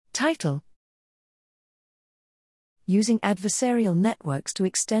Title: Using adversarial networks to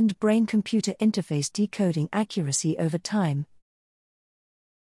extend brain-computer interface decoding accuracy over time.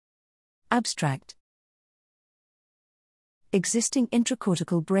 Abstract: Existing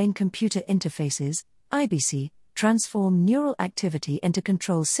intracortical brain-computer interfaces, IBC, transform neural activity into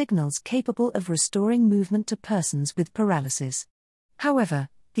control signals capable of restoring movement to persons with paralysis. However,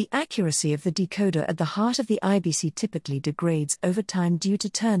 the accuracy of the decoder at the heart of the IBC typically degrades over time due to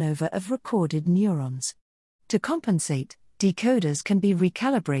turnover of recorded neurons. To compensate, decoders can be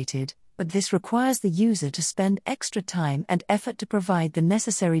recalibrated, but this requires the user to spend extra time and effort to provide the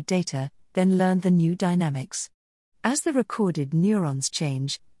necessary data, then learn the new dynamics. As the recorded neurons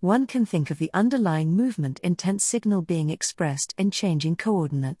change, one can think of the underlying movement intent signal being expressed in changing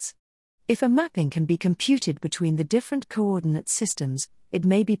coordinates. If a mapping can be computed between the different coordinate systems, it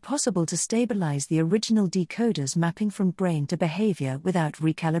may be possible to stabilize the original decoder's mapping from brain to behavior without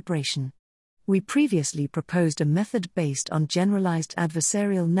recalibration. We previously proposed a method based on generalized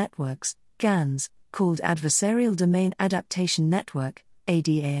adversarial networks, GANs, called Adversarial Domain Adaptation Network,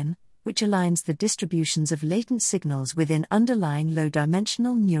 ADAN, which aligns the distributions of latent signals within underlying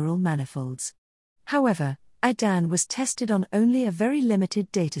low-dimensional neural manifolds. However, ADAN was tested on only a very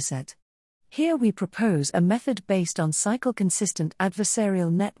limited dataset. Here we propose a method based on cycle-consistent adversarial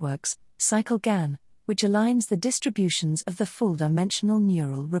networks, cycle-GAN, which aligns the distributions of the full-dimensional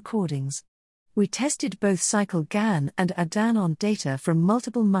neural recordings. We tested both cycle-GAN and ADAN on data from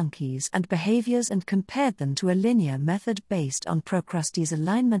multiple monkeys and behaviors and compared them to a linear method based on Procruste's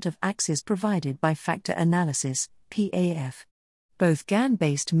alignment of axes provided by factor analysis, PAF. Both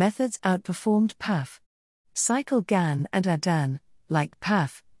GAN-based methods outperformed PAF. Cycle-GAN and ADAN, like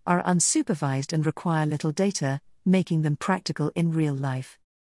PAF, are unsupervised and require little data, making them practical in real life.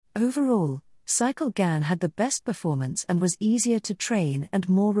 Overall, cycle-GAN had the best performance and was easier to train and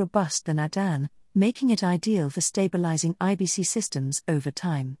more robust than ADAN, making it ideal for stabilizing IBC systems over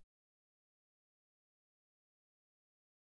time.